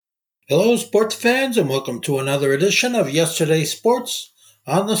Hello, sports fans, and welcome to another edition of Yesterday's Sports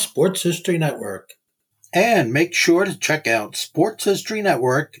on the Sports History Network. And make sure to check out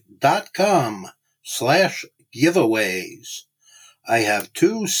sportshistorynetwork.com/giveaways. I have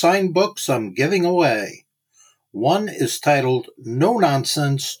 2 signed books I'm giving away. One is titled No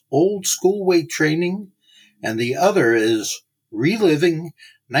Nonsense Old School Weight Training, and the other is Reliving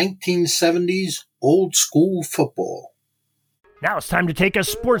 1970s Old School Football. Now it's time to take a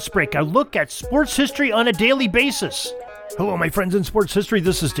sports break, a look at sports history on a daily basis. Hello, my friends in sports history.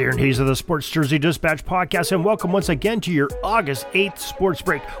 This is Darren Hayes of the Sports Jersey Dispatch podcast, and welcome once again to your August 8th sports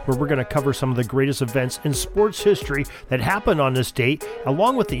break, where we're going to cover some of the greatest events in sports history that happened on this date,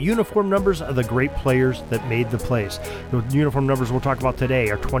 along with the uniform numbers of the great players that made the plays. The uniform numbers we'll talk about today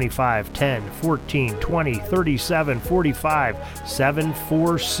are 25, 10, 14, 20, 37, 45, 7,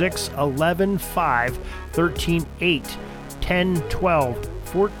 4, 6, 11, 5, 13, 8, 10, 12,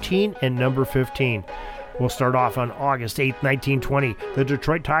 14, and number 15. We'll start off on August 8, 1920. The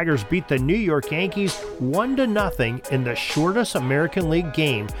Detroit Tigers beat the New York Yankees 1-0 in the shortest American League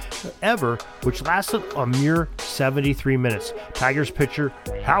game ever, which lasted a mere 73 minutes. Tigers pitcher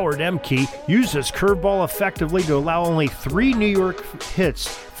Howard Emke used his curveball effectively to allow only 3 New York hits,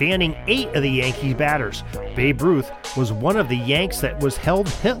 fanning 8 of the Yankees batters. Babe Ruth was one of the Yanks that was held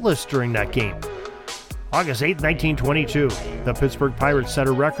hitless during that game. August 8, 1922, the Pittsburgh Pirates set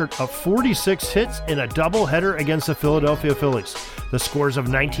a record of 46 hits in a doubleheader against the Philadelphia Phillies. The scores of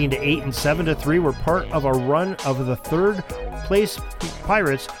 19-8 and 7-3 were part of a run of the third-place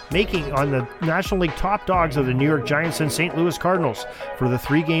Pirates, making on the National League top dogs of the New York Giants and St. Louis Cardinals. For the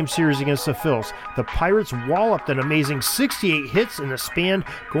 3-game series against the Phils, the Pirates walloped an amazing 68 hits in the span,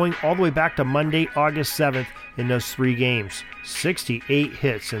 going all the way back to Monday, August 7th, in those 3 games. 68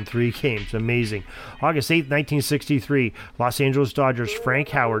 hits in 3 games. Amazing. August 8, 1963, Los Angeles Dodgers Frank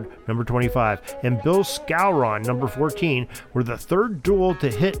Howard, number 25, and Bill Skowron, number 14, were the third duo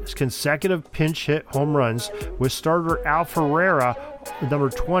to hit consecutive pinch hit home runs, with starter Al Ferreira, number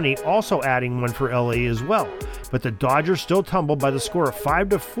 20, also adding one for LA as well. But the Dodgers still tumbled by the score of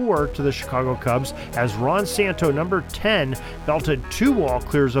 5-4 to the Chicago Cubs, as Ron Santo, number 10, belted 2 wall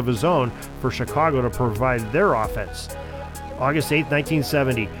clears of his own for Chicago to provide their offense. August 8,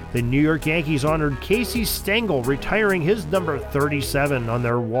 1970, the New York Yankees honored Casey Stengel, retiring his number 37 on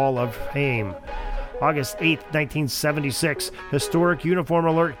their Wall of Fame. August 8, 1976, historic uniform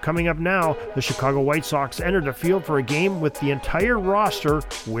alert coming up now. The Chicago White Sox entered the field for a game with the entire roster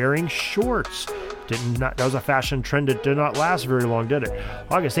wearing shorts. That was a fashion trend that did not last very long, did it?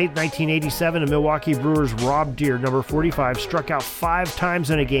 August 8, 1987, the Milwaukee Brewers' Rob Deere, number 45, struck out 5 times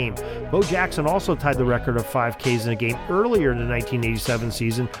in a game. Bo Jackson also tied the record of 5 Ks in a game earlier in the 1987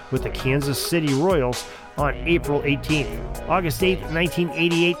 season with the Kansas City Royals on April 18th. August 8,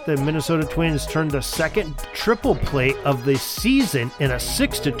 1988, the Minnesota Twins turned the second triple play of the season in a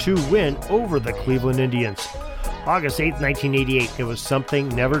 6-2 win over the Cleveland Indians. August 8, 1988, it was something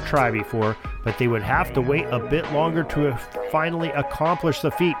never tried before, but they would have to wait a bit longer to finally accomplish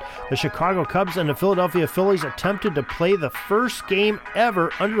the feat. The Chicago Cubs and the Philadelphia Phillies attempted to play the first game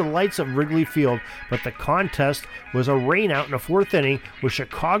ever under the lights of Wrigley Field, but the contest was a rainout in the 4th inning, with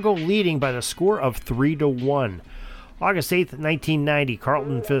Chicago leading by the score of 3-1. August 8th, 1990,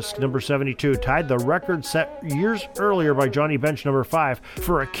 Carlton Fisk, number 72, tied the record set years earlier by Johnny Bench, number 5,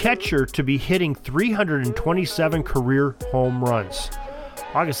 for a catcher to be hitting 327 career home runs.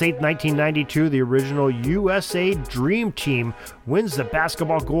 August 8, 1992, the original USA Dream Team wins the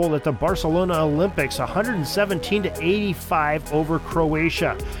basketball gold at the Barcelona Olympics, 117-85 over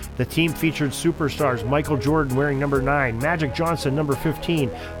Croatia. The team featured superstars Michael Jordan wearing number 9, Magic Johnson number 15,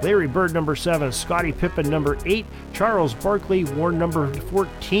 Larry Bird number 7, Scottie Pippen number 8, Charles Barkley wore number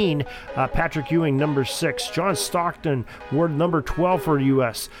 14, Patrick Ewing number 6, John Stockton wore number 12 for the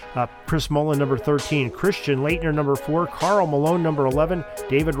U.S., Chris Mullin number 13, Christian Laettner number 4, Karl Malone number 11,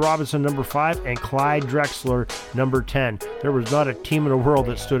 David Robinson number 5, and Clyde Drexler number 10. There was not a team in the world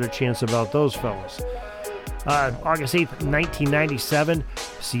that stood a chance about those fellas. August 8th, 1997,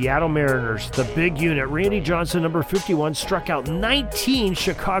 Seattle Mariners, the big unit, Randy Johnson, number 51, struck out 19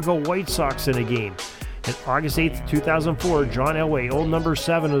 Chicago White Sox in a game. And August 8th, 2004, John Elway, old number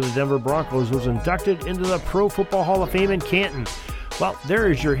 7 of the Denver Broncos, was inducted into the Pro Football Hall of Fame in Canton. Well, there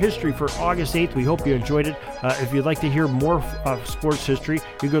is your history for August 8th. We hope you enjoyed it. If you'd like to hear more of sports history,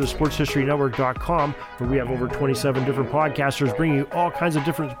 you go to sportshistorynetwork.com, where we have over 27 different podcasters bringing you all kinds of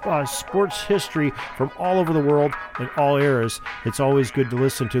different sports history from all over the world in all eras. It's always good to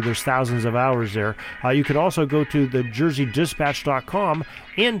listen to. There's thousands of hours there. You can also go to the jerseydispatch.com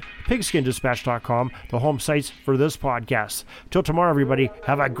and pigskindispatch.com, the home sites for this podcast. Till tomorrow, everybody,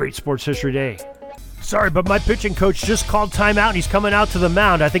 have a great sports history day. Sorry, but my pitching coach just called timeout and he's coming out to the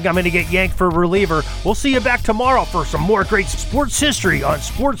mound. I think I'm going to get yanked for a reliever. We'll see you back tomorrow for some more great sports history on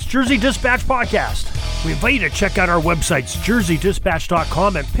Sports Jersey Dispatch Podcast. We invite you to check out our websites,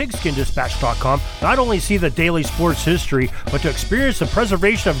 jerseydispatch.com and pigskindispatch.com. Not only see the daily sports history, but to experience the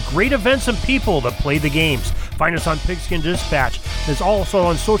preservation of great events and people that play the games. Find us on Pigskin Dispatch. It's also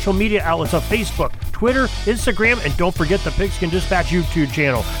on social media outlets of Facebook, Twitter, Instagram, and don't forget the Pigskin Dispatch YouTube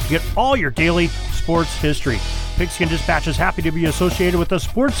channel to get all your daily sports history. Pigskin Dispatch is happy to be associated with the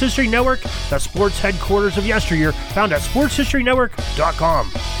Sports History Network, the sports headquarters of yesteryear, found at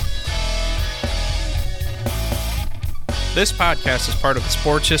sportshistorynetwork.com. This podcast is part of the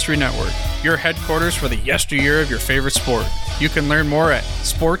Sports History Network, your headquarters for the yesteryear of your favorite sport. You can learn more at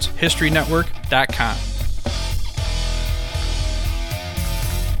sportshistorynetwork.com.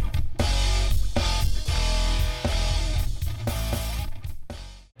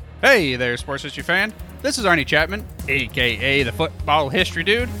 Hey there, sports history fan. This is Arnie Chapman, aka the Football History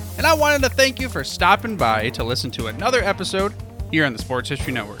Dude, and I wanted to thank you for stopping by to listen to another episode here on the Sports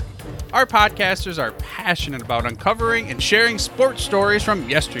History Network. Our podcasters are passionate about uncovering and sharing sports stories from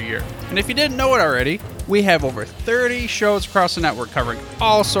yesteryear. And if you didn't know it already, we have over 30 shows across the network covering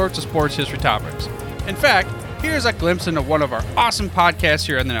all sorts of sports history topics. In fact, here's a glimpse into one of our awesome podcasts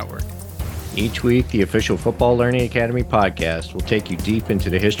here on the network. Each week, the official Football Learning Academy podcast will take you deep into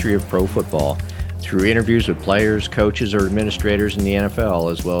the history of pro football through interviews with players, coaches, or administrators in the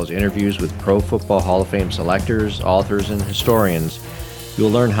NFL, as well as interviews with Pro Football Hall of Fame selectors, authors, and historians. You'll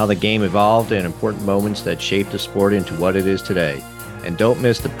learn how the game evolved and important moments that shaped the sport into what it is today. And don't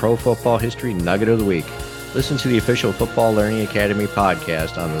miss the Pro Football History Nugget of the Week. Listen to the official Football Learning Academy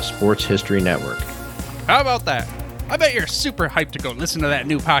podcast on the Sports History Network. How about that? I bet you're super hyped to go listen to that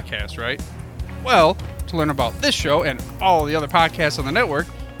new podcast, right? Well, to learn about this show and all the other podcasts on the network,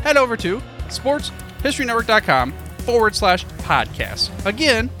 head over to sportshistorynetwork.com/podcast.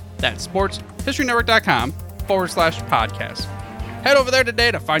 Again, that's sportshistorynetwork.com/podcast. Head over there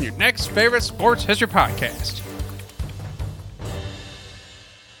today to find your next favorite sports history podcast.